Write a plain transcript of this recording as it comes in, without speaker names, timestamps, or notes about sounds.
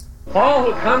All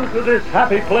who come to this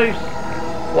happy place,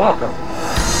 welcome.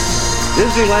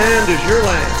 Disneyland is your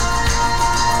land.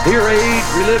 Here age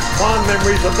relive fond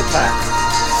memories of the past.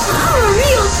 I'm a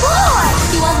real boy!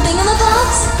 You want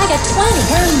thingamabobs? I got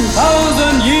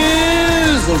 10,000 20.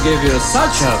 years will give you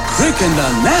such a crick in the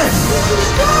neck. We can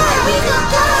fly! We can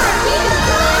fly! We can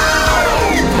fly!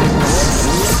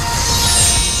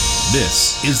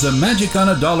 This is the Magic on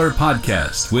a Dollar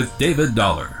podcast with David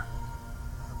Dollar.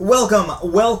 Welcome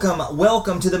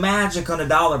to the Magic on a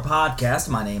Dollar podcast.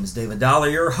 My name is David Dollar,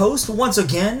 your host once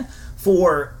again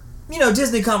for,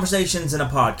 Disney conversations in a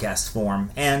podcast form.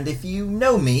 And if you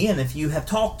know me, and if you have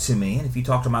talked to me, and if you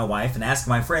talk to my wife and ask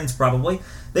my friends probably,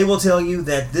 they will tell you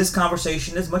that this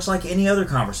conversation is much like any other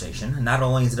conversation. Not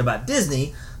only is it about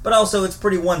Disney, but also it's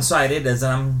pretty one-sided, as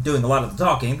I'm doing a lot of the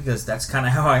talking, because that's kind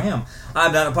of how I am.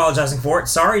 I'm not apologizing for it.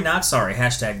 Sorry, not sorry.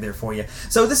 Hashtag there for you.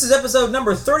 So this is episode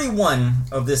number 31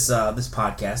 of this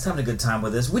podcast. Having a good time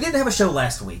with this. We didn't have a show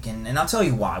last week, and I'll tell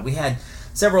you why. We had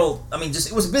several,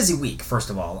 it was a busy week, first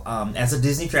of all, as a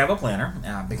Disney travel planner,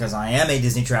 because I am a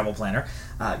Disney travel planner.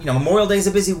 Memorial Day is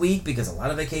a busy week because a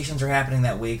lot of vacations are happening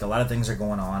that week, a lot of things are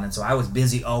going on, and so I was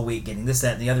busy all week getting this,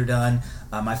 that, and the other done.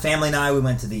 My family and I, we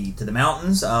went to the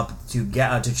mountains up to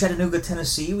Chattanooga,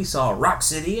 Tennessee. We saw Rock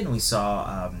City, and we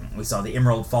saw the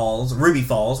Emerald Falls, Ruby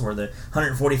Falls, where the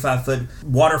 145-foot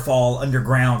waterfall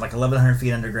underground, like 1,100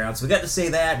 feet underground. So we got to see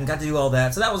that and got to do all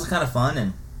that, so that was kind of fun,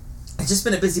 and it's just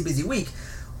been a busy week.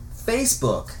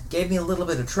 Facebook gave me a little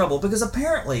bit of trouble because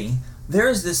apparently there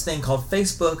is this thing called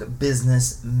Facebook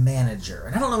Business Manager.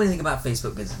 And I don't know anything about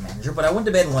Facebook Business Manager, but I went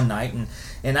to bed one night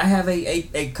and I have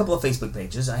a couple of Facebook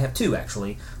pages. I have two,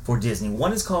 actually, for Disney.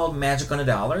 One is called Magic on a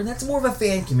Dollar, and that's more of a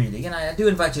fan community, and I do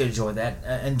invite you to join that.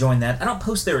 I don't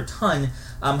post there a ton.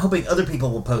 I'm hoping other people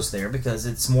will post there because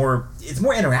it's more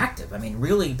interactive. I mean,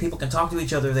 really, people can talk to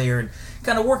each other there and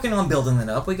kind of working on building it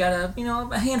up. We got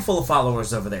a handful of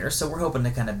followers over there, so we're hoping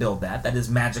to kind of build that. That is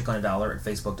Magic on a Dollar at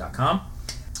Facebook.com.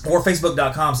 Or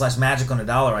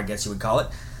Facebook.com/MagicOnADollar, I guess you would call it.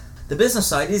 The business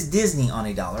site is Disney on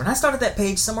a Dollar, and I started that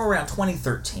page somewhere around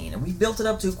 2013, and we built it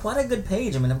up to quite a good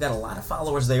page. I mean, I've got a lot of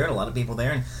followers there, and a lot of people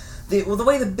there, and the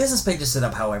way the business page is set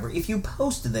up, however, if you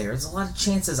post there, there's a lot of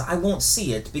chances I won't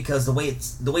see it because the way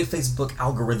Facebook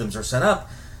algorithms are set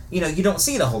up, you don't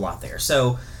see it a whole lot there.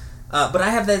 So, but I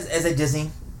have that as a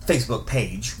Disney Facebook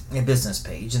page, a business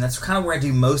page, and that's kind of where I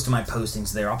do most of my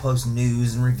postings there. I'll post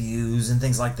news and reviews and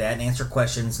things like that and answer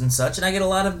questions and such, and I get a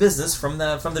lot of business from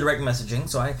the direct messaging,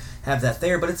 so I have that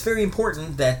there. But it's very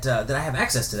important that I have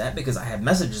access to that because I have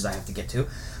messages I have to get to.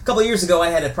 A couple of years ago, I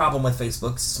had a problem with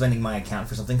Facebook suspending my account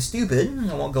for something stupid.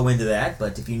 I won't go into that,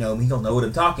 but if you know me, you'll know what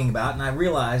I'm talking about, and I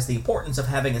realized the importance of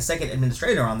having a second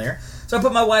administrator on there, so I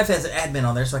put my wife as an admin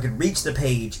on there so I could reach the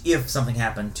page if something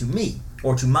happened to me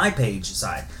or to my page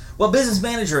side. Well, Business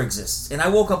Manager exists, and I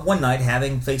woke up one night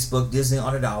having Facebook Disney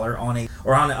on a Dollar on a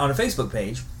Facebook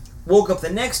page. Woke up the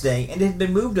next day, and it had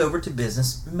been moved over to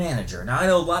Business Manager. Now, I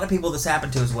know a lot of people this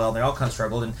happened to as well. They all kind of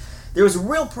struggled, and there was a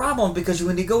real problem because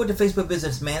when you go into Facebook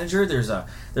Business Manager, there's a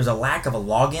lack of a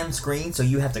login screen, so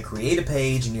you have to create a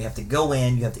page, and you have to go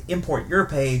in, you have to import your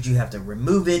page, you have to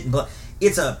remove it, and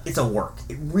it's a work.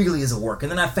 It really is a work.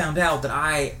 And then I found out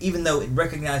that even though it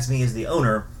recognized me as the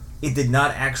owner, it did not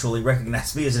actually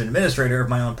recognize me as an administrator of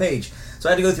my own page. So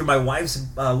I had to go through my wife's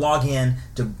login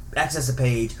to access a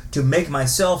page, to make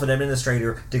myself an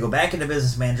administrator, to go back into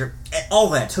Business Manager. And all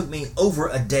that took me over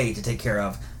a day to take care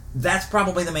of. That's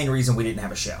probably the main reason we didn't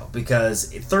have a show,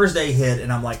 because Thursday hit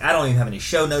and I'm like, I don't even have any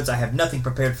show notes. I have nothing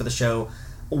prepared for the show.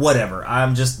 Whatever.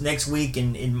 I'm just next week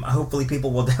and hopefully people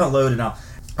will download and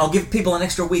I'll give people an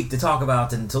extra week to talk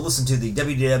about and to listen to the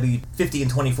WDW 50 and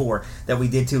 24 that we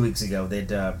did 2 weeks ago.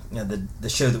 The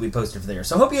show that we posted for there.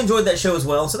 So I hope you enjoyed that show as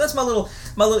well. So that's my little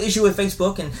issue with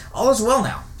Facebook, and all is well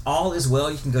now. All is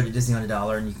well. You can go to Disney on a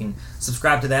Dollar and you can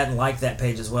subscribe to that and like that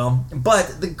page as well.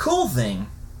 But the cool thing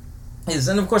is,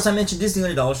 and of course I mentioned Disney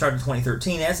on a Dollar started in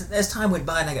 2013. As time went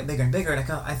by and I got bigger and bigger,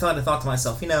 and I thought to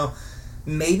myself,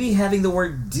 maybe having the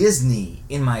word Disney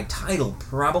in my title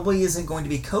probably isn't going to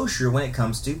be kosher when it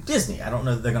comes to Disney. I don't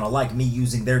know that they're going to like me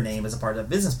using their name as a part of that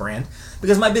business brand,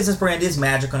 because my business brand is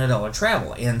Magic on a Dollar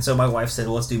Travel. And so my wife said,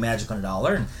 well, let's do Magic on a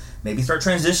Dollar and maybe start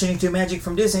transitioning to Magic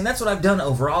from Disney. And that's what I've done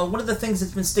overall. One of the things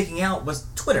that's been sticking out was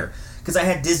Twitter, because I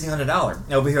had Disney on a Dollar.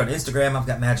 Over here on Instagram, I've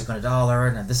got Magic on a Dollar,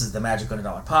 and this is the Magic on a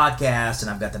Dollar podcast, and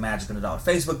I've got the Magic on a Dollar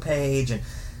Facebook page,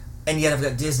 and yet I've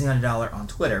got Disney on a Dollar on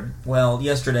Twitter. Well,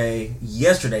 yesterday,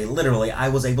 literally, I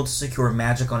was able to secure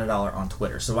Magic on a Dollar on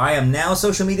Twitter. So I am now a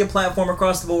social media platform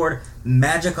across the board,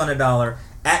 Magic on a Dollar,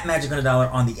 at Magic on a Dollar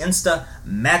on the Insta,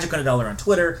 Magic on a Dollar on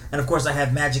Twitter, and of course I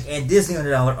have Magic and Disney on a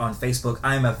Dollar on Facebook.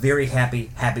 I am a very happy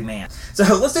man. So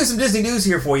let's do some Disney news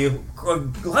here for you.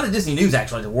 A lot of Disney news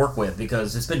actually to work with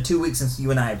because it's been 2 weeks since you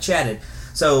and I have chatted.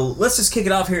 So let's just kick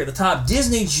it off here at the top.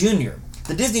 Disney Junior.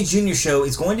 The Disney Junior show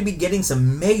is going to be getting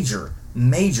some major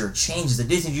changes. The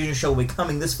Disney Junior show will be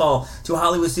coming this fall to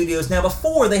Hollywood Studios. Now,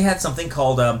 before they had something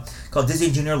called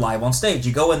Disney Junior Live on Stage.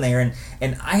 You go in there,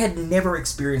 and I had never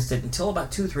experienced it until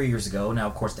about 2-3 years ago. Now,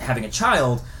 of course, having a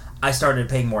child, I started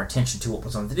paying more attention to what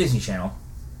was on the Disney Channel.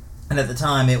 And at the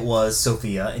time, it was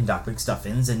Sophia and Doc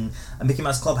McStuffins and Mickey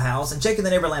Mouse Clubhouse and Jake and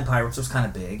the Neverland Pirates was kind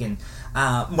of big. And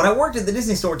when I worked at the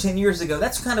Disney Store 10 years ago,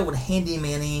 that's kind of when Handy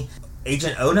Manny,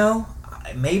 Agent Ono,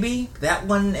 maybe that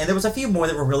one, and there was a few more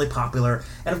that were really popular.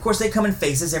 And of course, they come in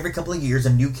phases. Every couple of years,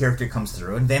 a new character comes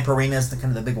through, and Vampirina is kind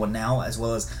of the big one now, as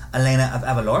well as Elena of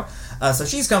Avalor. So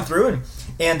she's come through,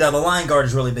 and the Lion Guard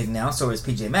is really big now. So is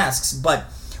PJ Masks. But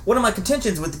one of my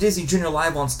contentions with the Disney Junior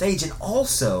Live on Stage, and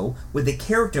also with the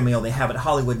character meal they have at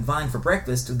Hollywood and Vine for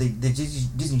breakfast, the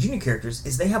Disney Junior characters,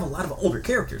 is they have a lot of older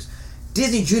characters.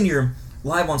 Disney Junior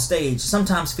Live on Stage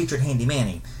sometimes featured Handy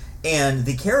Manny. And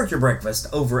the character breakfast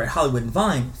over at Hollywood and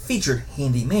Vine featured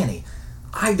Handy Manny.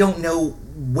 I don't know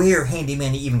where Handy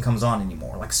Manny even comes on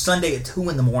anymore. Like Sunday at 2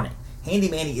 in the morning. Handy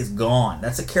Manny is gone.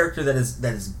 That's a character that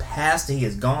is past. He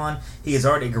is gone. He has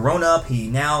already grown up. He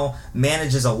now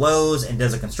manages a Lowe's and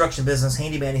does a construction business.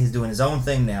 Handy Manny is doing his own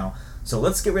thing now. So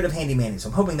let's get rid of Handy Manny. So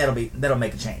I'm hoping that'll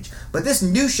make a change. But this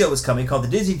new show is coming called the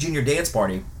Disney Junior Dance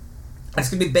Party. It's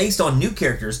going to be based on new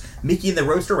characters, Mickey and the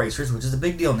Roadster Racers, which is a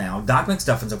big deal now, Doc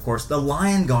McStuffins, of course, the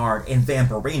Lion Guard, and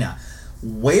Vampirina.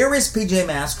 Where is PJ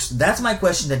Masks? That's my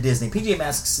question to Disney. PJ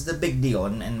Masks is a big deal,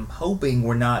 and I'm hoping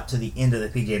we're not to the end of the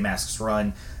PJ Masks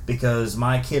run, because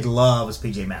my kid loves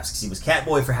PJ Masks. He was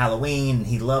Catboy for Halloween, and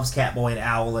he loves Catboy and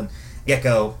Owl and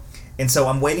Gecko, and so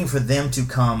I'm waiting for them to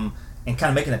come and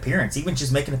kind of make an appearance, even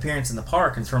just make an appearance in the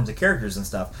park in terms of characters and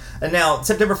stuff. And now,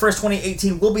 September 1st,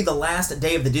 2018 will be the last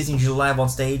day of the Disney Junior Live on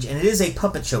Stage, and it is a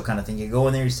puppet show kind of thing. You go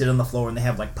in there, you sit on the floor, and they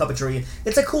have like puppetry.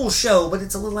 It's a cool show, but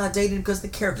it's a little outdated because the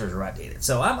characters are outdated.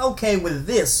 So I'm okay with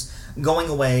this going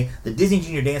away, the Disney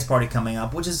Junior Dance Party coming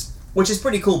up, which is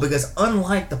pretty cool because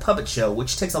unlike the puppet show,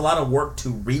 which takes a lot of work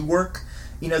to rework,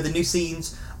 the new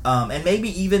scenes, and maybe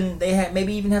even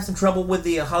have some trouble with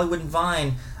the Hollywood and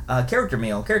Vine character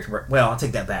meal. Well, I'll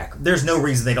take that back. There's no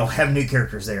reason they don't have new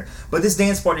characters there. But this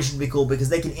dance party should be cool because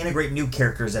they can integrate new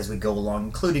characters as we go along,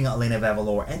 including Elena of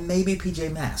Avalor and maybe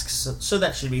PJ Masks. So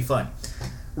that should be fun.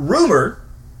 Rumor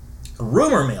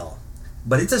mill.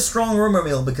 But it's a strong rumor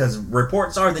mill because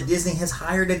reports are that Disney has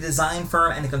hired a design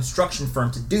firm and a construction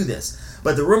firm to do this.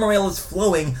 But the rumor mill is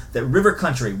flowing that River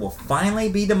Country will finally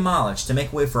be demolished to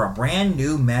make way for a brand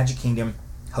new Magic Kingdom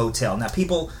hotel. Now,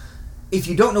 people, if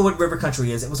you don't know what River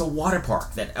Country is, it was a water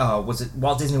park that was at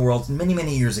Walt Disney World many,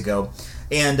 many years ago.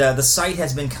 And the site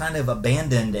has been kind of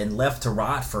abandoned and left to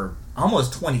rot for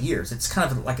almost 20 years. It's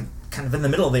kind of in the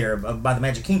middle there by the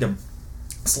Magic Kingdom.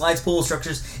 Slides, pool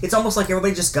structures. It's almost like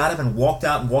everybody just got up and walked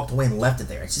out and walked away and left it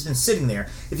there. It's just been sitting there.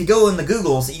 If you go in the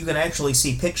Googles, you can actually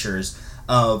see pictures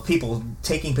of people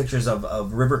taking pictures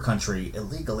of River Country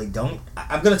illegally.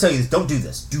 I'm going to tell you this, don't do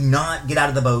this. Do not get out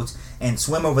of the boat and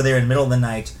swim over there in the middle of the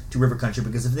night to River Country,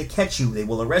 because if they catch you, they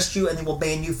will arrest you and they will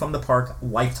ban you from the park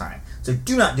lifetime. So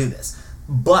do not do this.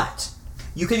 But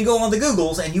you can go on the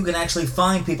Googles and you can actually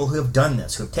find people who have done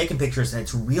this, who have taken pictures, and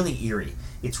it's really eerie.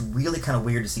 It's really kind of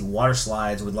weird to see water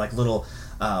slides with like little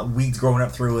weeds growing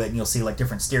up through it, and you'll see like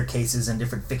different staircases and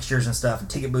different fixtures and stuff, and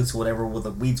ticket booths or whatever with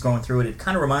the weeds growing through it. It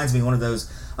kind of reminds me of one of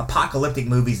those apocalyptic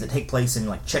movies that take place in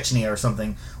like Chechnya or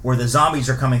something, where the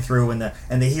zombies are coming through and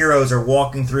the heroes are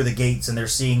walking through the gates and they're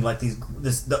seeing like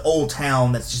the old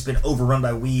town that's just been overrun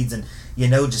by weeds, and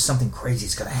just something crazy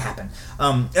is going to happen.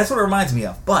 That's what it reminds me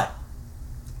of. But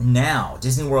now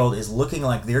Disney World is looking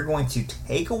like they're going to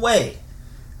take away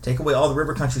all the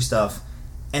River Country stuff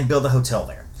and build a hotel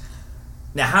there.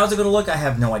 Now, how's it going to look? I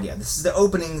have no idea. This is the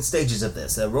opening stages of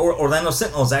this. Orlando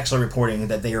Sentinel is actually reporting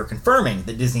that they are confirming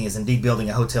that Disney is indeed building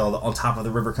a hotel on top of the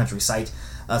River Country site.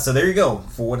 So there you go.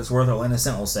 For what it's worth, Orlando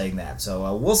Sentinel is saying that.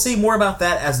 So we'll see more about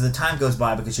that as the time goes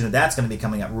by, because that's going to be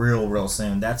coming up real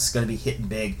soon. That's going to be hitting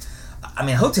big. I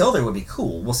mean, a hotel there would be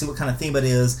cool. We'll see what kind of theme it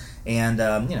is, and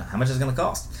how much it's going to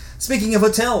cost. Speaking of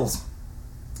hotels,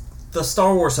 the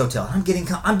Star Wars hotel. I'm getting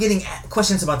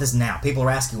questions about this now. People are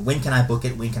asking, when can I book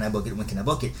it? When can I book it? When can I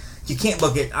book it? You can't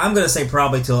book it. I'm going to say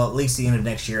probably till at least the end of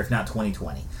next year, if not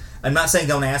 2020. I'm not saying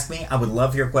don't ask me. I would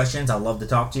love your questions. I'd love to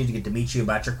talk to you, to get to meet you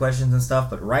about your questions and stuff.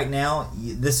 But right now,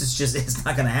 this is just, it's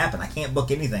not going to happen. I can't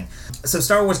book anything. So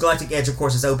Star Wars Galactic Edge, of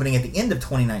course, is opening at the end of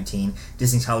 2019,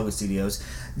 Disney's Hollywood Studios.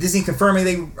 Disney confirming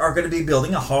they are going to be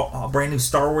building a brand new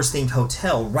Star Wars themed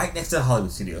hotel right next to the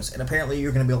Hollywood Studios. And apparently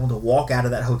you're going to be able to walk out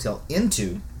of that hotel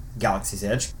into Galaxy's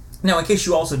Edge. Now, in case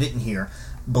you also didn't hear,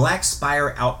 Black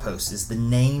Spire Outpost is the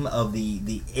name of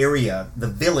the area, the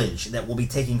village that will be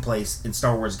taking place in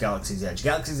Star Wars Galaxy's Edge.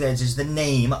 Galaxy's Edge is the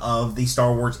name of the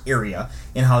Star Wars area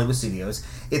in Hollywood Studios.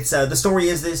 It's the story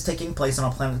is that it's taking place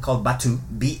on a planet called Batuu,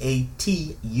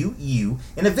 B-A-T-U-U,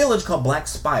 in a village called Black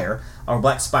Spire, or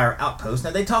Black Spire Outpost.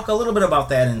 Now, they talk a little bit about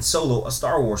that in Solo, a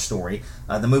Star Wars story,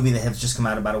 the movie that has just come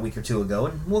out about a week or two ago,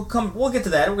 and we'll get to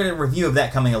that. We're going to review of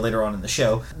that coming later on in the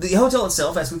show. The hotel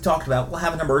itself, as we've talked about, will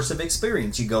have an immersive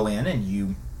experience. You go in and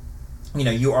you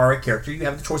are a character. You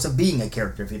have the choice of being a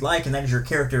character if you'd like, and that is your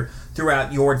character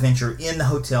throughout your adventure in the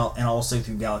hotel and also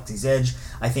through Galaxy's Edge.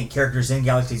 I think characters in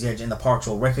Galaxy's Edge in the parks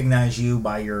will recognize you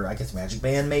by your, I guess, magic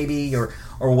band maybe, or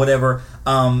whatever.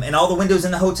 And all the windows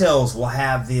in the hotels will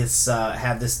have this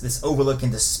overlook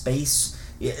into space.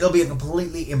 It'll be a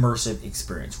completely immersive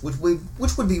experience, which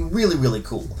would be really, really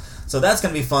cool. So that's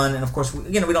going to be fun, and of course,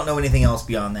 again, we don't know anything else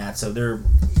beyond that. So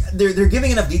they're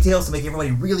giving enough details to make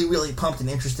everybody really, really pumped and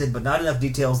interested, but not enough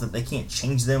details that they can't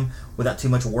change them without too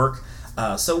much work.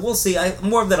 So we'll see.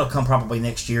 More of that will come probably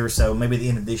next year. So maybe at the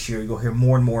end of this year, you'll hear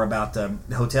more and more about the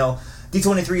hotel.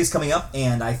 D23 is coming up,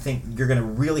 and I think you're going to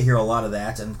really hear a lot of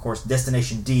that. And of course,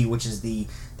 Destination D, which is the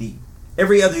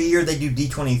every other year they do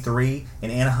D23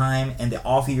 in Anaheim, and the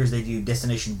off years they do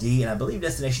Destination D, and I believe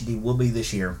Destination D will be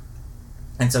this year.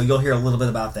 And so you'll hear a little bit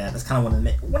about that. That's kind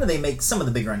of when they make some of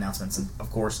the bigger announcements,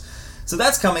 of course. So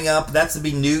that's coming up. That's to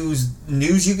be news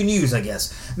you can use, I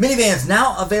guess. Minivans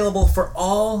now available for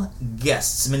all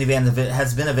guests. Minivan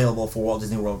has been available for Walt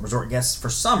Disney World Resort guests for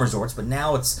some resorts, but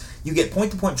now you get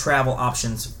point-to-point travel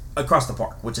options across the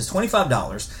park, which is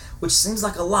 $25, which seems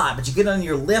like a lot, but you get on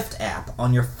your Lyft app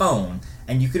on your phone,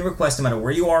 and you can request, no matter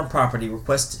where you are on property,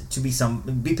 request to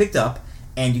be picked up,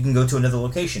 and you can go to another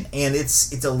location. And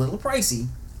it's a little pricey,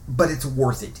 but it's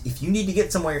worth it. If you need to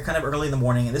get somewhere kind of early in the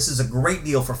morning, and this is a great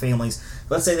deal for families.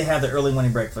 Let's say they have the early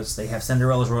morning breakfast. They have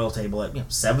Cinderella's Royal Table at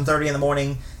 7:30 in the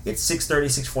morning. It's 6:30,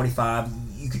 6:45.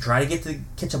 You could try to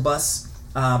catch a bus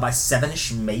by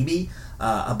 7ish, maybe.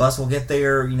 A bus will get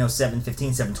there,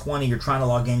 7:15, 7:20. You're trying to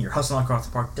log in. You're hustling across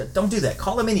the park. Don't do that.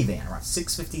 Call a minivan around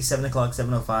 6:50, 7 o'clock,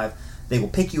 7:05. They will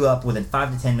pick you up within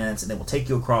 5 to 10 minutes, and they will take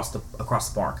you across the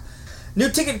park. New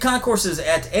ticket concourses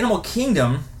at Animal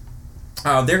Kingdom.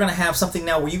 They're going to have something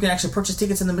now where you can actually purchase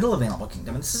tickets in the middle of Animal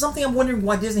Kingdom. And this is something I'm wondering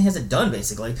why Disney hasn't done,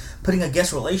 basically, putting a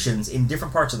guest relations in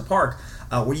different parts of the park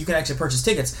where you can actually purchase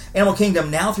tickets. Animal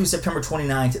Kingdom, now through September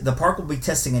 29th, the park will be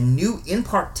testing a new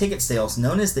in-park ticket sales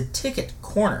known as the Ticket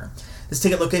Corner. This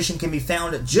ticket location can be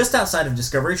found just outside of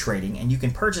Discovery Trading, and you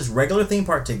can purchase regular theme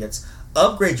park tickets,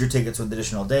 upgrade your tickets with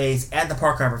additional days, add the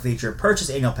Park Hopper feature, purchase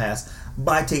annual pass,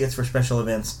 buy tickets for special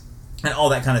events, and all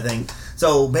that kind of thing.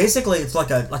 So basically, it's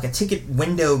like a ticket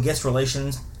window guest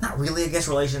relations. Not really a guest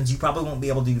relations. You probably won't be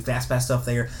able to do fast pass stuff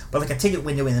there, but like a ticket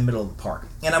window in the middle of the park.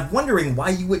 And I'm wondering why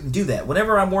you wouldn't do that.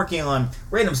 Whenever I'm working on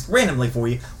randomly for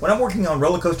you, when I'm working on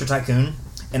Roller Coaster Tycoon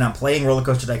and I'm playing Roller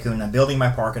Coaster Tycoon and I'm building my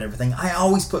park and everything, I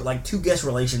always put like 2 guest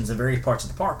relations in various parts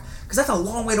of the park because that's a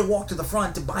long way to walk to the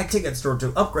front to buy tickets or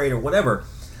to upgrade or whatever.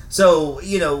 So,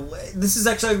 this is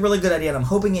actually a really good idea, and I'm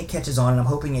hoping it catches on, and I'm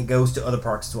hoping it goes to other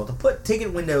parks as well, to put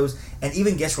ticket windows and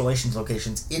even guest relations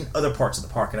locations in other parts of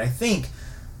the park. And I think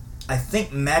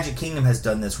Magic Kingdom has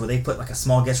done this, where they put like a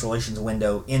small guest relations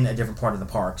window in a different part of the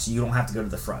park, so you don't have to go to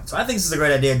the front. So I think this is a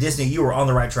great idea. Disney, you are on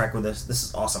the right track with this. This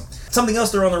is awesome. Something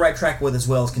else they're on the right track with as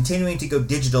well is continuing to go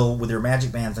digital with their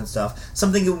Magic Bands and stuff.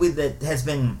 Something that has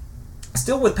been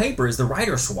still with paper is the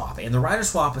Rider Swap, and the Rider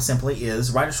Swap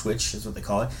Rider Switch is what they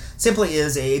call it, simply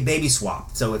is a baby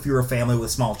swap. So if you're a family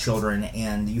with small children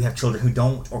and you have children who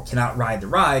don't or cannot ride the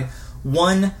ride,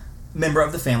 one member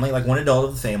of the family, like one adult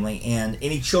of the family, and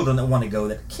any children that want to go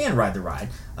that can ride the ride,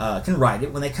 can ride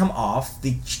it. When they come off,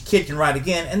 the kid can ride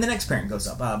again, and the next parent goes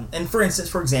up. And for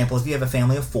example, if you have a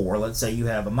family of 4, let's say you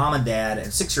have a mom and dad, a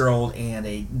 6-year-old, and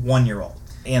a 1-year-old,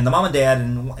 and the mom and dad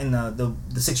and the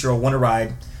 6-year-old want to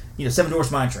ride Seven Dwarfs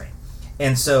Mine Train.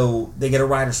 And so they get a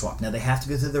rider swap. Now they have to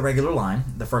go through the regular line.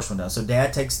 The first one does. So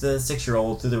dad takes the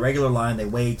 6-year-old through the regular line. They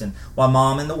wait, and while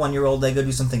mom and the 1-year-old, they go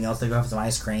do something else. They go have some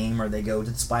ice cream, or they go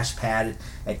to the splash pad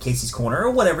at Casey's Corner,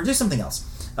 or whatever. Do something else.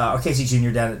 Or Casey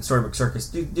Jr. down at Storybook Circus.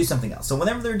 Do something else. So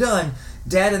whenever they're done,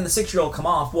 dad and the 6-year-old come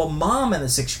off. Well, mom and the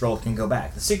 6-year-old can go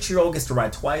back. The 6-year-old gets to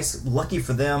ride twice. Lucky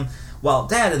for them. while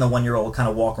Dad and the 1-year-old kind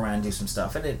of walk around and do some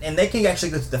stuff. And they can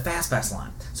actually go through the Fast Pass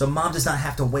line. So Mom does not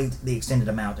have to wait the extended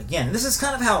amount again. And this is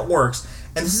kind of how it works,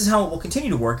 and this is how it will continue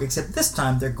to work, except this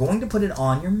time they're going to put it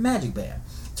on your Magic Band.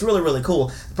 It's really, really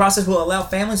cool. The process will allow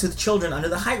families with children under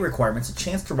the height requirements a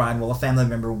chance to ride while a family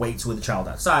member waits with a child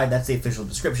outside. That's the official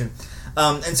description.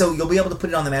 And so you'll be able to put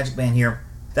it on the Magic Band here.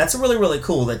 That's really, really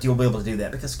cool that you'll be able to do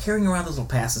that, because carrying around those little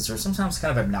passes are sometimes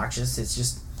kind of obnoxious. It's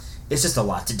just a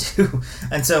lot to do,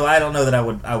 and so I don't know that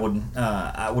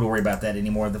I would worry about that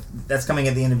anymore. That's coming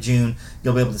at the end of June.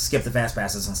 You'll be able to skip the Fast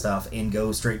Passes and stuff and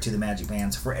go straight to the Magic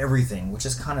Bands for everything, which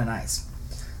is kind of nice.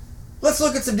 Let's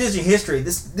look at some Disney history.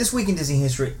 This week in Disney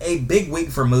history, a big week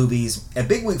for movies, a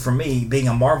big week for me being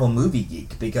a Marvel movie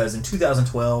geek, because in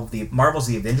 2012, Marvel's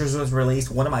The Avengers was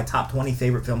released, one of my top 20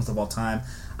 favorite films of all time.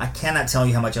 I cannot tell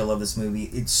you how much I love this movie.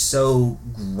 It's so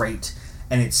great,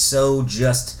 and it's so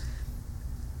just...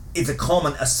 It's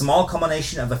a small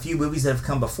culmination of a few movies that have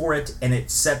come before it, and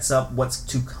it sets up what's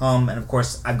to come. And of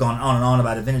course, I've gone on and on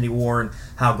about Infinity War and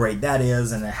how great that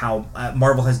is, and how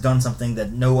Marvel has done something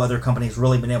that no other company has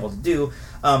really been able to do.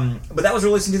 But that was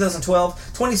released in 2012.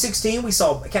 2016, we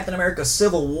saw Captain America: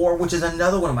 Civil War, which is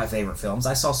another one of my favorite films.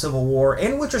 I saw Civil War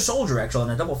and Winter Soldier, actually,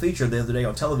 in a double feature the other day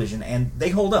on television, and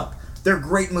they hold up. They're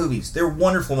great movies. They're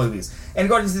wonderful movies. And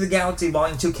Guardians of the Galaxy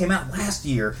Volume 2 came out last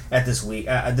year at this week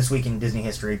in Disney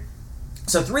history.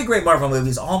 So 3 great Marvel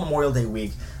movies, all Memorial Day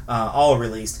week, all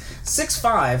released.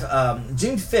 6/5,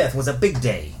 June 5th was a big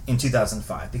day in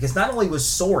 2005, because not only was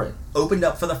Soarin' opened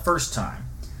up for the first time,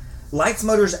 Lights,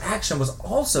 Motors, Action was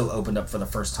also opened up for the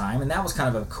first time, and that was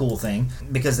kind of a cool thing,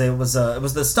 because it was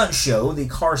the stunt show, the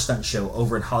car stunt show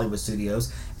over at Hollywood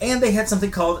Studios, and they had something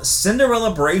called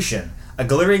Cinderellabration, a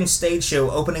glittering stage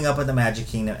show opening up at the Magic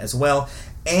Kingdom as well,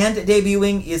 and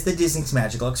debuting is the Disney's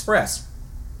Magical Express,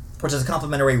 which is a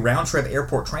complimentary round-trip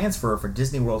airport transfer for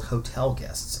Disney World hotel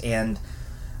guests. And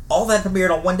all that premiered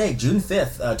on one day, June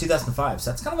 5th, 2005. So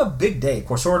that's kind of a big day. Of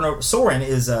course, Soarin'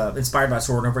 is inspired by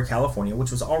Soarin' over California, which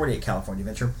was already a California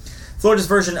adventure. Florida's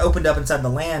version opened up inside the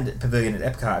Land Pavilion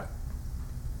at Epcot.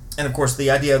 And of course, the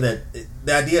idea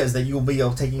is that you'll be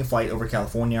taking a flight over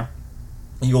California.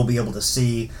 You'll be able to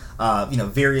see,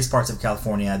 various parts of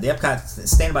California. The Epcot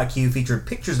standby queue featured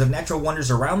pictures of natural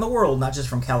wonders around the world, not just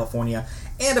from California.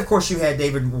 And of course, you had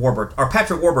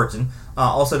Patrick Warburton,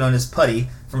 also known as Putty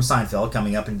from Seinfeld,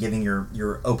 coming up and giving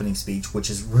your opening speech, which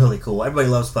is really cool. Everybody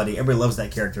loves Putty. Everybody loves that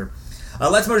character.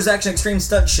 Let's Motors Action Extreme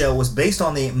Stunt Show was based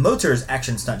on the Motors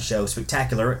Action Stunt Show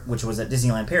Spectacular, which was at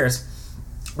Disneyland Paris.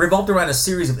 Revolved around a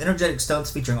series of energetic stunts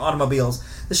featuring automobiles.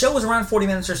 The show was around 40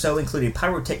 minutes or so, including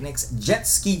pyrotechnics, jet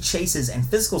ski chases, and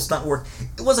physical stunt work.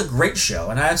 It was a great show,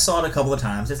 and I saw it a couple of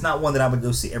times. It's not one that I would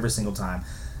go see every single time,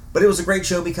 but it was a great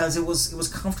show because it was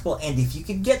comfortable, and if you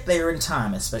could get there in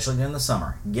time, especially during the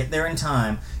summer, get there in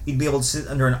time, you'd be able to sit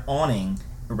under an awning,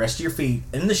 rest your feet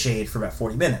in the shade for about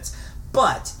 40 minutes.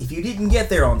 But if you didn't get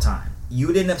there on time, you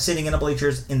would end up sitting in the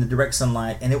bleachers in the direct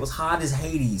sunlight, and it was hot as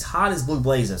Hades, hot as blue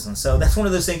blazes, and so that's one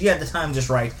of those things, you had the time just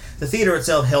right. The theater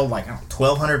itself held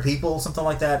 1,200 people, something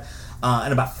like that,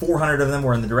 and about 400 of them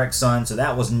were in the direct sun, so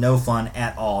that was no fun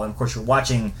at all. And of course, you're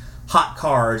watching hot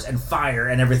cars and fire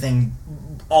and everything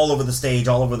all over the stage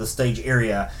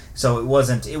area, so it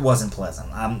wasn't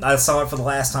pleasant. I saw it for the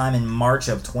last time in March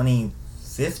of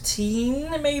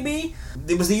 2015, maybe.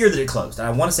 It was the year that it closed.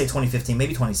 I want to say 2015,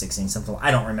 maybe 2016, something.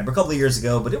 I don't remember. A couple of years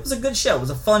ago, but it was a good show. It was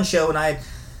a fun show, and I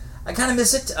kind of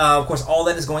miss it. Of course, all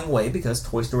that is going away because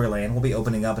Toy Story Land will be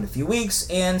opening up in a few weeks,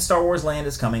 and Star Wars Land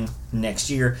is coming next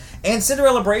year. And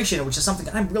Cinderellabration, which is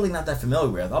something I'm really not that familiar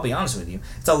with, I'll be honest with you.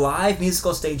 It's a live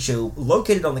musical stage show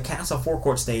located on the Castle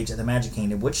Forecourt stage at the Magic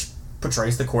Kingdom, which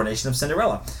portrays the coronation of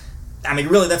Cinderella. I mean,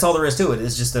 really, that's all there is to it.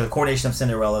 It's just the coronation of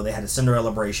Cinderella. They had a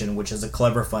Cinderellabration, which is a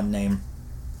clever, fun name.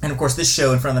 And, of course, this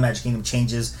show in front of the Magic Kingdom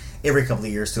changes every couple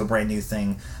of years to a brand new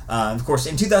thing. Of course,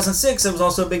 in 2006, it was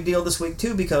also a big deal this week,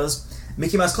 too, because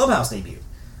Mickey Mouse Clubhouse debuted.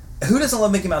 Who doesn't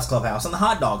love Mickey Mouse Clubhouse and the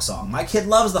hot dog song? My kid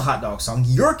loves the hot dog song.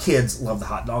 Your kids love the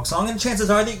hot dog song, and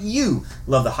chances are that you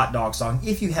love the hot dog song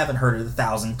if you haven't heard it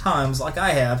 1,000 times like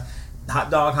I have. Hot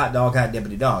dog, hot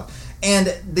dippity dog.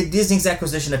 And the Disney's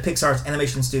acquisition of Pixar's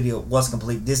animation studio was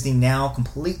complete. Disney now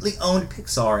completely owned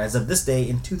Pixar as of this day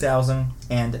in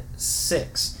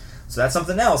 2006. So that's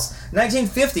something else.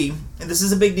 1950, and this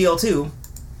is a big deal too,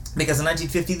 because in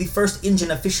 1950 the first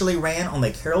engine officially ran on the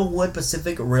Carolwood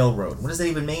Pacific Railroad. What does that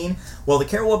even mean? Well, the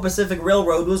Carolwood Pacific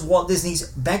Railroad was Walt Disney's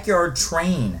backyard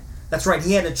train That's right,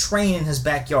 he had a train in his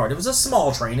backyard. It was a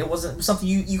small train. It wasn't something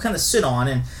you kind of sit on,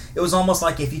 and it was almost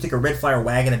like if you took a Red Flyer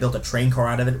wagon and built a train car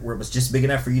out of it, where it was just big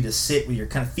enough for you to sit with your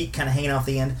kind of feet kind of hanging off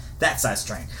the end. That size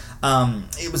train.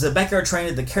 It was a backyard train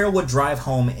at the Carrollwood Drive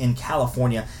home in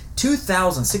California.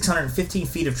 2,615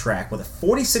 feet of track with a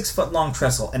 46-foot-long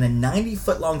trestle and a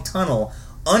 90-foot-long tunnel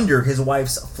under his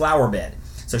wife's flower bed.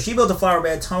 So she built a flower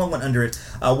bed, tunnel went under it.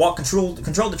 Walt controlled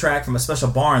the track from a special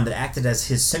barn that acted as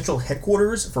his central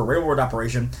headquarters for railroad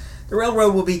operation. The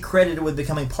railroad will be credited with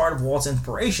becoming part of Walt's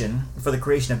inspiration for the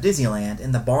creation of Disneyland,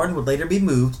 and the barn would later be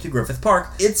moved to Griffith Park.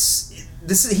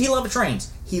 He loved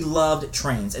trains. He loved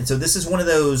trains, and so this is one of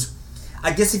those.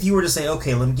 I guess if you were to say,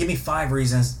 okay, give me 5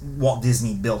 reasons Walt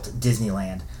Disney built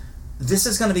Disneyland, this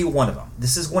is going to be one of them.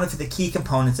 This is one of the key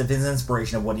components of his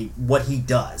inspiration of what he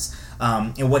does,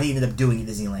 and what he ended up doing at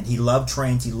Disneyland. He loved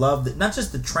trains. He loved not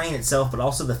just the train itself, but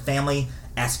also the family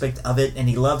aspect of it, and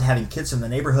he loved having kids from the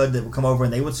neighborhood that would come over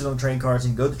and they would sit on the train cars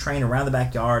and go the train around the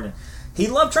backyard. And he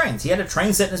loved trains. He had a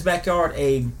train set in his backyard,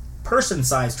 a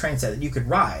person-sized train set that you could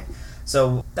ride.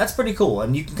 So that's pretty cool,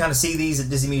 and you can kind of see these at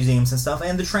Disney museums and stuff,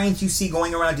 and the trains you see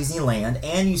going around Disneyland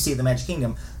and you see at the Magic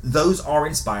Kingdom, those are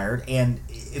inspired, and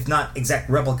if not exact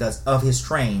replicas of his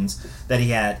trains that he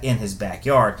had in his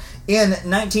backyard. In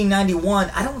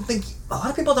 1991, I don't think, a lot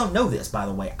of people don't know this, by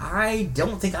the way. I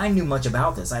don't think I knew much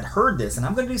about this. I'd heard this, and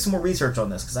I'm going to do some more research on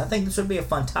this, because I think this would be a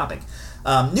fun topic.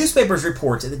 Newspapers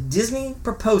report that Disney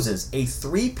proposes a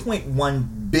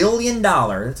 $3.1 billion,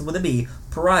 that's with a B,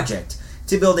 project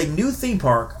to build a new theme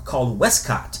park called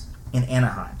Westcott in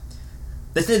Anaheim.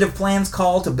 The tentative plans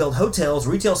call to build hotels,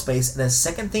 retail space, and a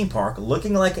second theme park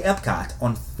looking like Epcot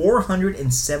on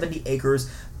 470 acres,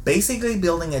 basically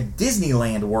building a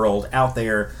Disneyland world out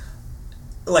there.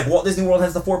 Like Walt Disney World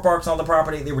has the 4 parks on the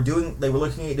property. They were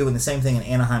looking at doing the same thing in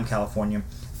Anaheim, California.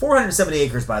 470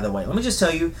 acres, by the way. Let me just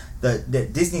tell you that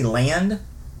Disneyland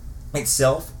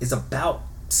itself is about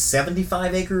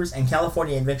 75 acres, and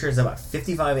California Adventure is about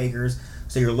 55 acres.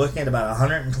 So you're looking at about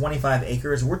 125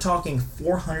 acres. We're talking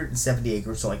 470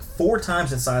 acres, so like 4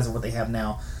 times the size of what they have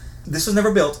now. This was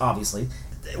never built, obviously.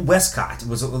 Westcott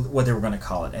was what they were going to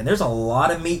call it. And there's a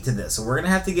lot of meat to this, so we're going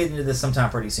to have to get into this sometime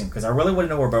pretty soon, because I really want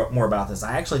to know more about this.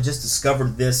 I actually just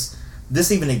discovered this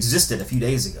even existed a few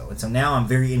days ago, and so now I'm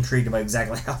very intrigued about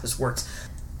exactly how this works.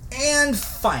 And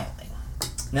finally,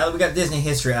 now that we got Disney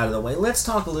history out of the way, let's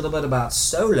talk a little bit about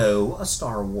Solo, a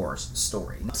Star Wars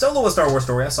story. Solo, a Star Wars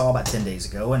story I saw about 10 days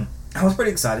ago, and I was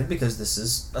pretty excited because this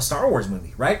is a Star Wars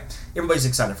movie, right? Everybody's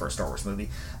excited for a Star Wars movie.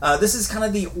 This is kind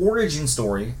of the origin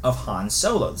story of Han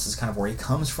Solo. This is kind of where he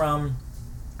comes from,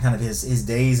 kind of his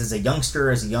days as a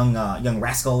youngster, as a young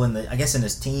rascal in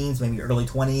his teens, maybe early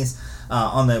 20s,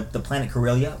 on the planet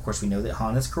Corellia. Of course, we know that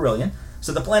Han is Corellian.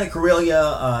 So the planet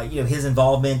Corellia, his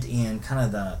involvement in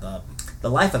kind of the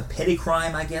life of petty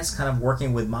crime, I guess, kind of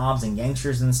working with mobs and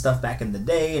gangsters and stuff back in the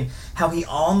day, and how he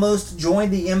almost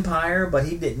joined the Empire, but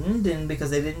he didn't, and because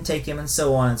they didn't take him, and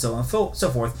so on and so on and so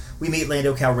forth. We meet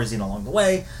Lando Calrissian along the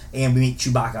way, and we meet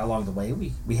Chewbacca along the way.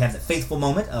 We have that faithful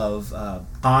moment of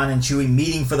Han and Chewie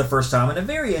meeting for the first time in a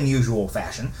very unusual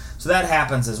fashion. So that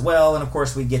happens as well, and of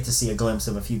course we get to see a glimpse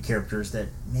of a few characters that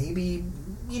maybe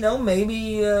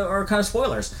are kind of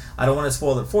spoilers. I don't want to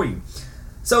spoil it for you.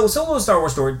 So Solo Star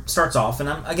Wars story starts off, and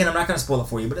I'm not going to spoil it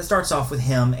for you, but it starts off with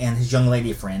him and his young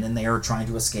lady friend, and they are trying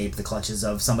to escape the clutches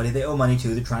of somebody they owe money to.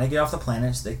 They're trying to get off the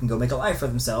planet so they can go make a life for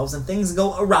themselves, and things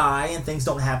go awry, and things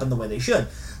don't happen the way they should.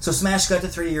 So smash cut to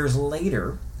 3 years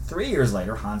later. 3 years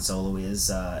later, Han Solo is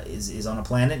on a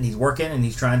planet, and he's working, and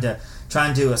he's trying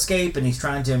to escape, and he's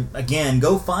trying to again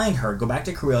go find her, go back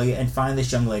to Corellia, and find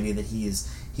this young lady that he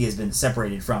has been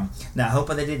separated from. Now, I hope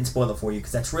they didn't spoil it for you,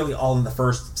 because that's really all in the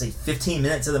first, say, 15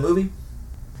 minutes of the movie.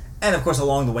 And, of course,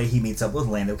 along the way, he meets up with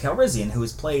Lando Calrissian, who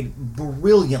is played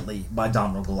brilliantly by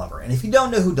Donald Glover. And if you don't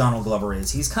know who Donald Glover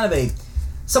is, he's kind of a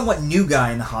somewhat new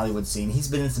guy in the Hollywood scene. He's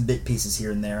been in some bit pieces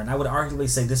here and there, and I would arguably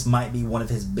say this might be one of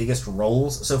his biggest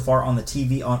roles so far on the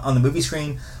TV, on the movie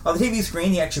screen. On the TV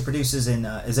screen, he actually produces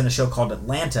is in a show called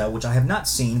Atlanta, which I have not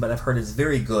seen, but I've heard is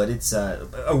very good. It's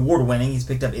award-winning. He's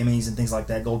picked up Emmys and things like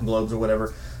that, Golden Globes or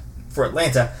whatever, for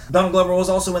Atlanta. Donald Glover was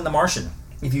also in The Martian.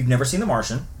 If you've never seen The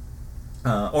Martian,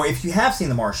 or if you have seen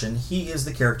The Martian, he is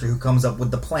the character who comes up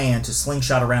with the plan to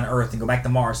slingshot around Earth and go back to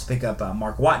Mars to pick up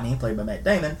Mark Watney, played by Matt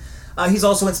Damon. He's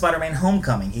also in Spider-Man: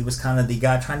 Homecoming. He was kind of the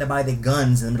guy trying to buy the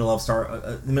guns in the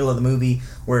middle of the movie,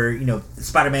 where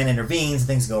Spider-Man intervenes,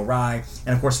 things go awry,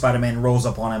 and of course Spider-Man rolls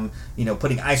up on him,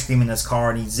 putting ice cream in his car,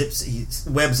 and he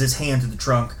webs his hand to the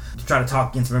trunk to try to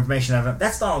talk, get some information out of him.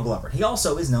 That's Donald Glover. He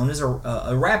also is known as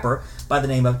a rapper by the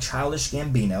name of Childish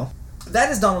Gambino.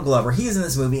 that is Donald Glover. He is in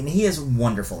this movie, and he is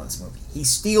wonderful in this movie. He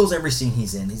steals every scene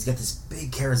he's in. He's got this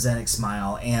big charismatic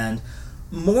smile, and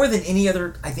more than any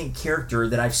other, I think, character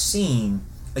that I've seen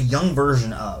a young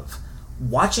version of,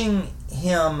 watching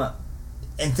him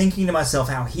and thinking to myself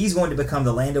how he's going to become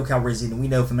the Lando Calrissian we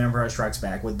know from Empire Strikes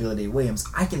Back with Billy D. Williams,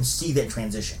 I can see that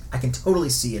transition. I can totally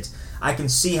see it. I can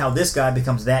see how this guy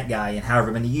becomes that guy, and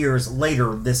however many years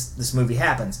later this movie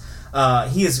happens.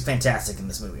 He is fantastic in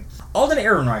this movie. Alden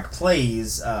Ehrenreich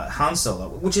plays Han Solo,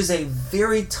 which is a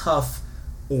very tough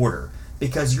order,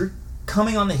 because you're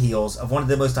coming on the heels of one of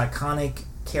the most iconic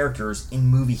characters in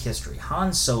movie history.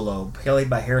 Han Solo, played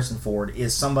by Harrison Ford,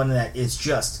 is someone that is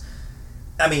just...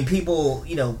 I mean, people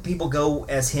go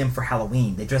as him for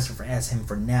Halloween. They dress as him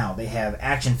for now. They have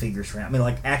action figures for him. I mean,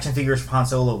 like, action figures for Han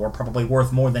Solo are probably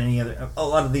worth more than a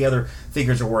lot of the other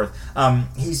figures are worth.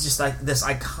 He's just like this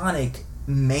iconic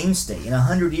mainstay. In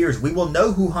 100 years, we will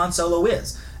know who Han Solo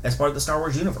is as part of the Star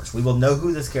Wars universe. We will know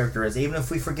who this character is, even if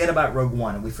we forget about Rogue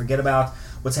One and we forget about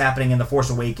what's happening in The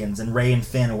Force Awakens and Rey and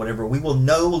Finn or whatever. We will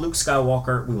know Luke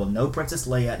Skywalker, we will know Princess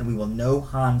Leia, and we will know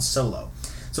Han Solo.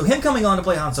 So him coming on to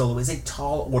play Han Solo is a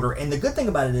tall order, and the good thing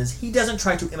about it is he doesn't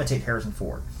try to imitate Harrison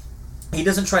Ford. He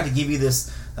doesn't try to give you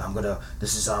this,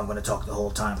 this is how I'm gonna talk the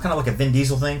whole time, kind of like a Vin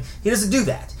Diesel thing. He doesn't do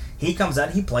that. He comes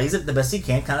out, he plays it the best he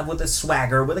can, kind of with a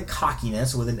swagger, with a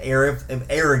cockiness, with an air of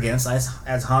arrogance,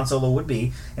 as Han Solo would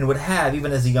be, and would have,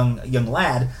 even as a young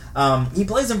lad. He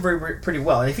plays him pretty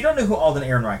well. And if you don't know who Alden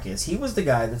Ehrenreich is, he was the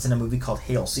guy that's in a movie called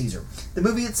Hail Caesar. The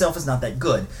movie itself is not that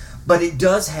good, but it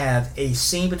does have a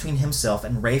scene between himself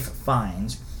and Ralph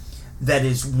Fiennes that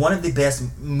is one of the best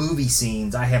movie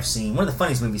scenes I have seen, one of the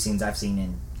funniest movie scenes I've seen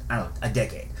in, a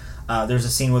decade. There's a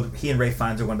scene where he and Ralph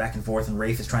Fiennes are going back and forth, and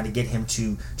Ralph is trying to get him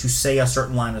to say a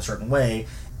certain line a certain way.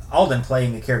 Alden,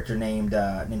 playing a character named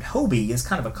Hobie, is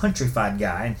kind of a countrified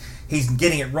guy, and he's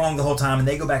getting it wrong the whole time, and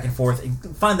they go back and forth. You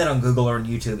can find that on Google or on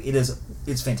YouTube.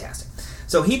 It's fantastic.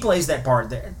 So he plays that part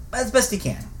there as best he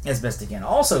can.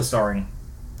 Also starring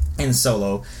in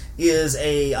Solo is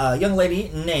a young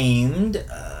lady named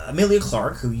Emilia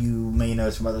Clarke, who you may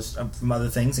know from other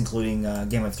things, including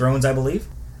Game of Thrones, I believe.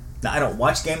 Now, I don't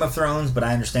watch Game of Thrones, but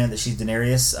I understand that she's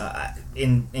Daenerys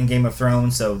in Game of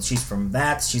Thrones, so she's from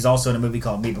that. She's also in a movie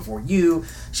called Me Before You.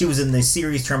 She was in the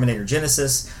series Terminator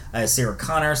Genesis as Sarah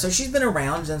Connor, so she's been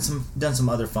around, done some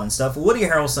other fun stuff. Woody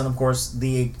Harrelson, of course,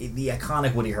 the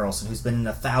iconic Woody Harrelson, who's been in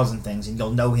 1,000 things, and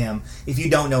you'll know him. If you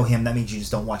don't know him, that means you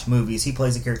just don't watch movies. He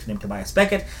plays a character named Tobias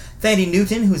Beckett. Thandie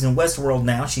Newton, who's in Westworld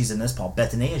now, she's in this. Paul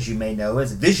Bettany, as you may know,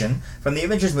 as Vision from the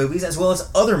Avengers movies, as well as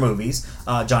other movies.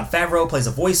 Jon Favreau plays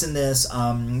a voice in this.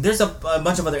 There's a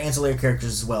bunch of other ancillary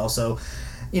characters as well, so...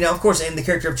 of course, and the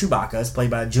character of Chewbacca is played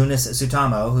by Jonas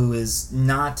Suotamo, who is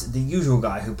not the usual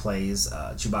guy who plays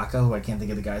Chewbacca, who I can't think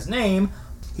of the guy's name.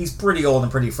 He's pretty old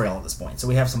and pretty frail at this point, so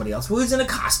we have somebody else who's in a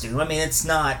costume. I mean, it's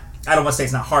not... I don't want to say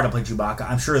it's not hard to play Chewbacca.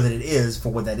 I'm sure that it is for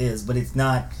what that is, but it's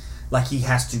not like he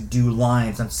has to do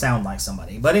lines and sound like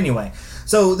somebody. But anyway,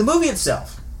 so the movie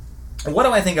itself. What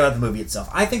do I think about the movie itself?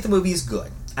 I think the movie is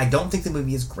good. I don't think the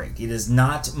movie is great. It is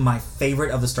not my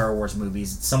favorite of the Star Wars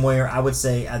movies. It's somewhere, I would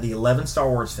say, out of the 11 Star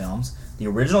Wars films, the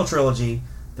original trilogy,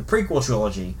 the prequel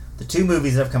trilogy, the 2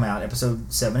 movies that have come out,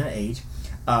 Episode 7 and 8.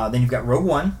 Then you've got Rogue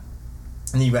One,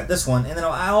 and then you've got this one. And then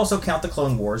I also count the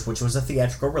Clone Wars, which was a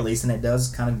theatrical release, and it does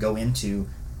kind of go into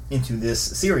this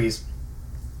series.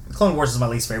 Clone Wars is my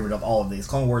least favorite of all of these.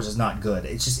 Clone Wars is not good.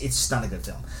 It's just not a good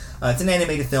film. It's an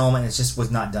animated film, and it just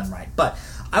was not done right. But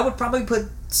I would probably put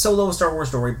Solo: A Star Wars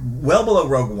Story well below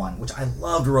Rogue One, which I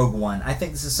loved Rogue One. I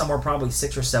think this is somewhere probably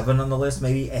 6 or 7 on the list,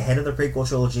 maybe ahead of the prequel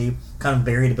trilogy, kind of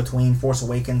buried between Force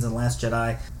Awakens and Last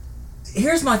Jedi.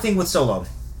 Here's my thing with Solo.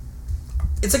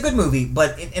 It's a good movie,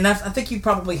 but I think you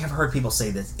probably have heard people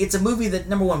say this. It's a movie that,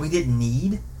 number one, we didn't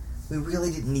need. We really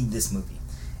didn't need this movie.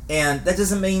 And that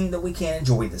doesn't mean that we can't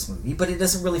enjoy this movie, but it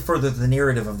doesn't really further the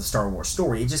narrative of the Star Wars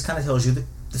story. It just kind of tells you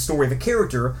the story of a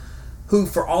character who,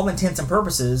 for all intents and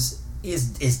purposes,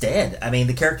 is dead. I mean,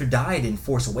 the character died in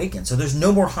Force Awakens, so there's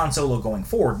no more Han Solo going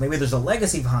forward. Maybe there's a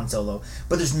legacy of Han Solo,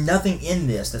 but there's nothing in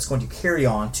this that's going to carry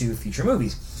on to future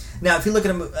movies. Now, if you look at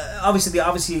them,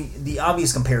 the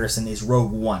obvious comparison is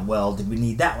Rogue One. Well, did we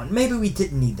need that one? Maybe we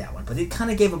didn't need that one, but it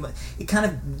kind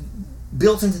of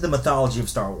built into the mythology of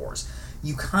Star Wars.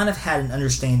 You kind of had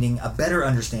a better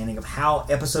understanding of how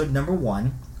episode number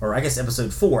 1, or I guess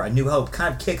episode 4, A New Hope,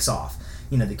 kind of kicks off.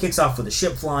 It kicks off with the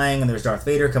ship flying, and there's Darth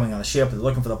Vader coming on the ship, and they're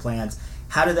looking for the plans.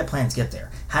 How did that plans get there?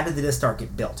 How did the Death Star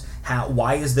get built?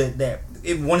 Why is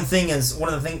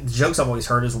one of the jokes I've always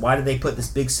heard is, why did they put this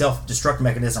big self-destruct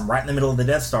mechanism right in the middle of the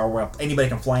Death Star where anybody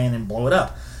can fly in and blow it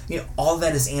up? all of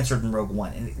that is answered in Rogue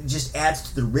One, and it just adds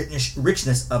to the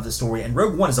richness of the story. And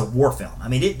Rogue One is a war film. I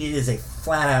mean, it is a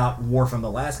flat-out war film.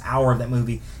 The last hour of that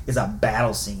movie is a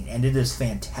battle scene, and it is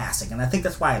fantastic. And I think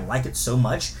that's why I like it so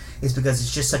much, is because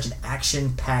it's just such an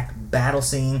action-packed battle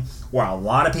scene where a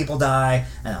lot of people die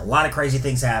and a lot of crazy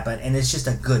things happen, and it's just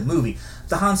a good movie.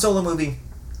 The Han Solo movie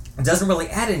doesn't really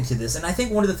add into this, and I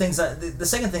think one of the things, the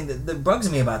second thing that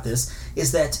bugs me about this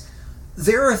is that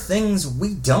there are things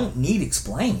we don't need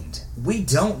explained. We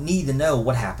don't need to know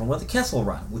what happened with the Kessel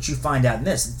Run, which you find out in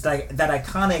this. It's like that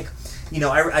iconic,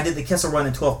 I did the Kessel Run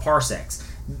in 12 parsecs,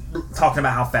 talking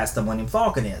about how fast the Millennium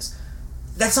Falcon is.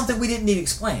 That's something we didn't need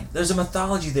explained. There's a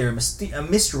mythology there, a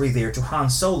mystery there to Han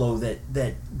Solo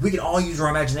that we can all use our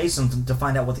imagination to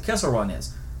find out what the Kessel Run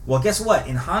is. Well, guess what?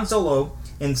 In Han Solo,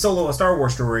 in Solo, A Star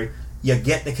Wars Story, you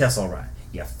get the Kessel Run.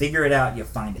 You figure it out. You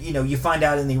find it. You find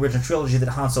out in the original trilogy that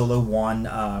Han Solo won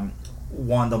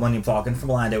the Millennium Falcon from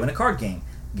Lando in a card game.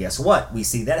 Guess what? We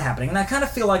see that happening, and I kind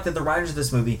of feel like that the writers of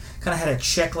this movie kind of had a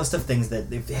checklist of things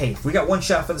that, if we got one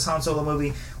shot for this Han Solo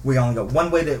movie, we got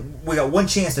one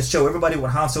chance to show everybody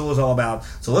what Han Solo is all about.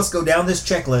 So let's go down this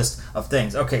checklist of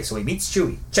things. Okay, so he meets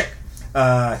Chewie. Check.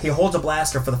 He holds a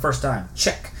blaster for the first time.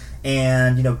 Check.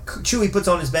 And Chewie puts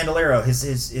on his bandolero,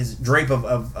 his drape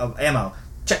of ammo.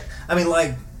 Check. I mean,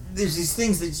 like, there's these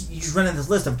things that you just run in this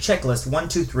list of checklist 1,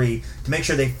 2, 3 to make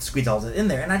sure they squeeze all of it in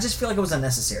there, and I just feel like it was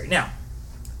unnecessary. Now,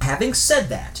 having said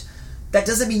that, that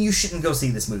doesn't mean you shouldn't go see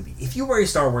this movie. If you are a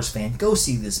Star Wars fan, go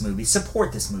see this movie.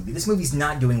 Support this movie. This movie's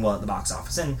not doing well at the box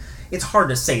office, and it's hard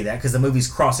to say that because the movie's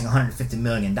crossing $150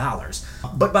 million.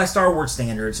 But by Star Wars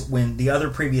standards, when the other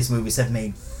previous movies have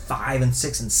made $500 and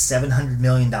 $600 and $700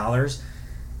 million,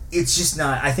 it's just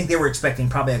not. I think they were expecting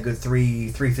probably a good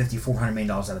 $350, $400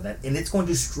 million out of that, and it's going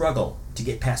to struggle to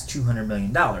get past $200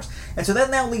 million. And so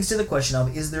that now leads to the question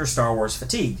of, is there Star Wars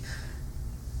fatigue?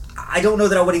 I don't know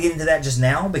that I want to get into that just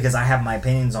now because I have my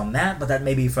opinions on that, but that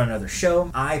may be for another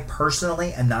show. I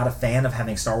personally am not a fan of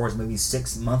having Star Wars movies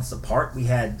 6 months apart. We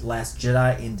had Last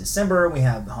Jedi in December. We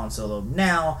have Han Solo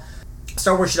now.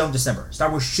 Star Wars should own December. Star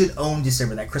Wars should own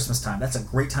December, that Christmas time. That's a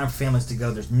great time for families to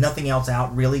go. There's nothing else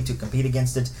out, really, to compete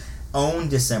against it. Own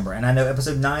December. And I know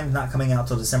Episode 9 is not coming out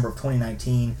until December of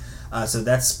 2019, so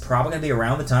that's probably going to be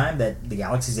around the time that the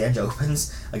Galaxy's Edge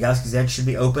opens. Galaxy's Edge should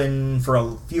be open for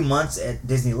a few months at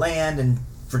Disneyland and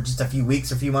for just a few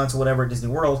weeks or a few months or whatever at Disney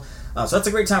World. So that's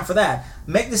a great time for that.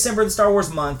 Make December the Star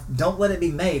Wars month. Don't let it be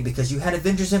May, because you had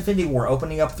Avengers Infinity War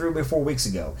opening up 3 or 4 weeks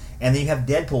ago. And then you have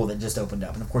Deadpool that just opened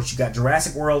up. And of course you got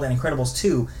Jurassic World and Incredibles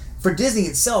 2. For Disney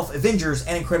itself, Avengers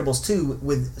and Incredibles 2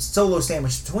 with Solo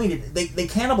sandwiched between it, they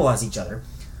cannibalize each other.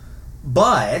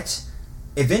 But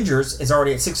Avengers is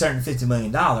already at $650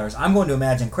 million. I'm going to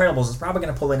imagine Incredibles is probably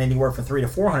going to pull in anywhere from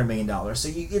 $300 to $400 million. So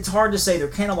it's hard to say they're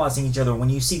cannibalizing each other when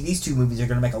you see these two movies are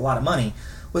going to make a lot of money,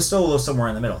 with Solo somewhere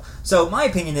in the middle. So my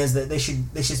opinion is that they should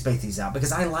space these out,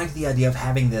 because I like the idea of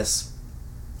having this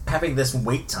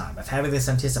wait time, of having this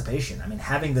anticipation. I mean,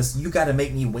 having this, you got to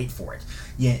make me wait for it.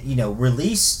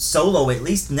 Release Solo at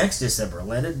least next December.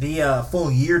 Let it be a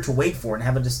full year to wait for it, and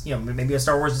have maybe a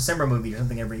Star Wars December movie or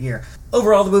something every year.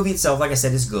 Overall, the movie itself, like I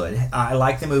said, is good. I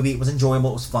like the movie. It was enjoyable.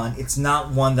 It was fun. It's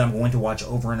not one that I'm going to watch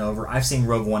over and over. I've seen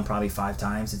Rogue One probably 5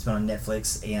 times. It's been on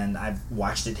Netflix, and I've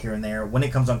watched it here and there. When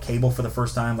it comes on cable for the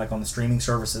first time, like on the streaming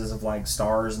services of like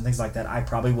Stars and things like that, I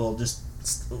probably will just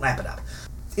lap it up.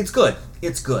 It's good.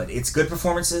 It's good. It's good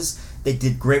performances. They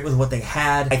did great with what they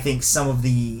had. I think some of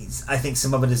it is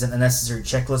an unnecessary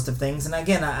checklist of things. And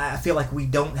again, I feel like we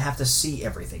don't have to see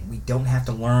everything. We don't have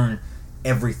to learn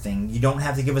everything. You don't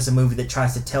have to give us a movie that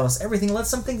tries to tell us everything. Let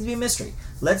some things be a mystery.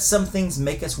 Let some things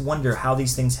make us wonder how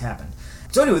these things happened.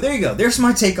 So anyway, there you go. There's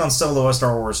my take on Solo: A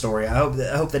Star Wars Story. I hope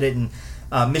that didn't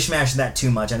mishmash that too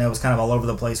much. I know it was kind of all over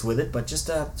the place with it, but just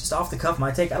off the cuff,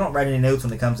 my take. I don't write any notes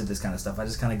when it comes to this kind of stuff. I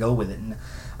just kind of go with it, and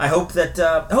I hope that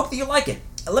you like it.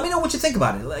 Let me know what you think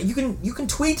about it. You can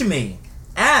tweet to me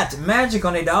at Magic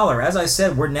on a Dollar. As I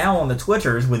said, we're now on the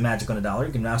Twitters with Magic on a Dollar.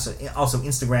 You can also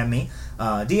Instagram me,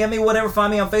 DM me, whatever.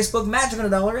 Find me on Facebook, Magic on a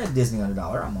Dollar, at Disney on a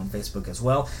Dollar. I'm on Facebook as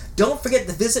well. Don't forget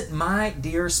to visit my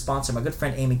dear sponsor, my good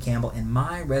friend Amy Campbell, and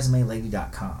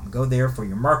myresumelady.com. Go there for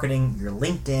your marketing, your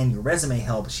LinkedIn, your resume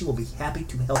help. She will be happy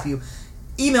to help you.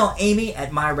 Email Amy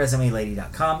at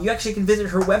myresumelady.com. You actually can visit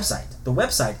her website. The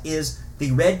website is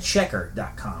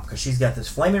theredchecker.com, because she's got this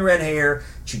flaming red hair.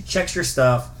 She checks your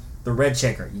stuff. The Red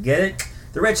Checker. You get it?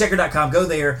 TheRedChecker.com. Go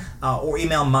there, or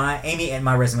email Amy at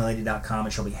myresumelady.com,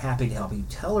 and she'll be happy to help you.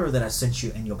 Tell her that I sent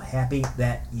you, and you'll be happy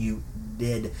that you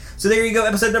did. So there you go,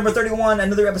 episode number 31.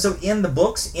 Another episode in the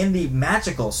books, in the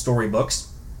magical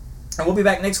storybooks. And we'll be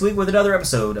back next week with another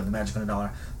episode of the Magic on a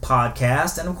Dollar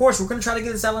podcast. And of course, we're going to try to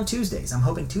get this out on Tuesdays. I'm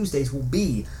hoping Tuesdays will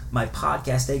be my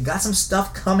podcast day. Got some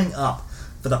stuff coming up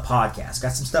for the podcast.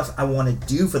 Got some stuff I want to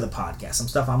do for the podcast. Some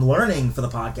stuff I'm learning for the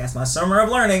podcast. My summer of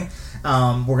learning.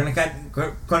 We're going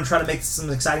to try to make some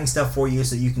exciting stuff for you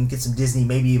so you can get some Disney,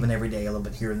 maybe even every day, a little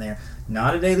bit here and there.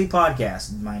 Not a daily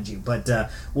podcast, mind you, but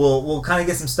we'll kind of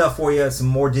get some stuff for you, some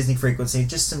more Disney frequency,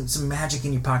 just some magic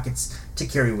in your pockets to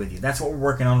carry with you. That's what we're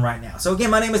working on right now. So again,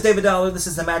 my name is David Dollar. This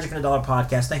is the Magic on a Dollar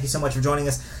podcast. Thank you so much for joining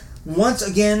us once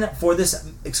again for this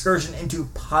excursion into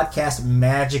podcast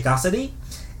magicosity.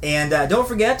 And don't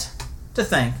forget to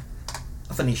thank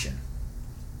a Phoenician.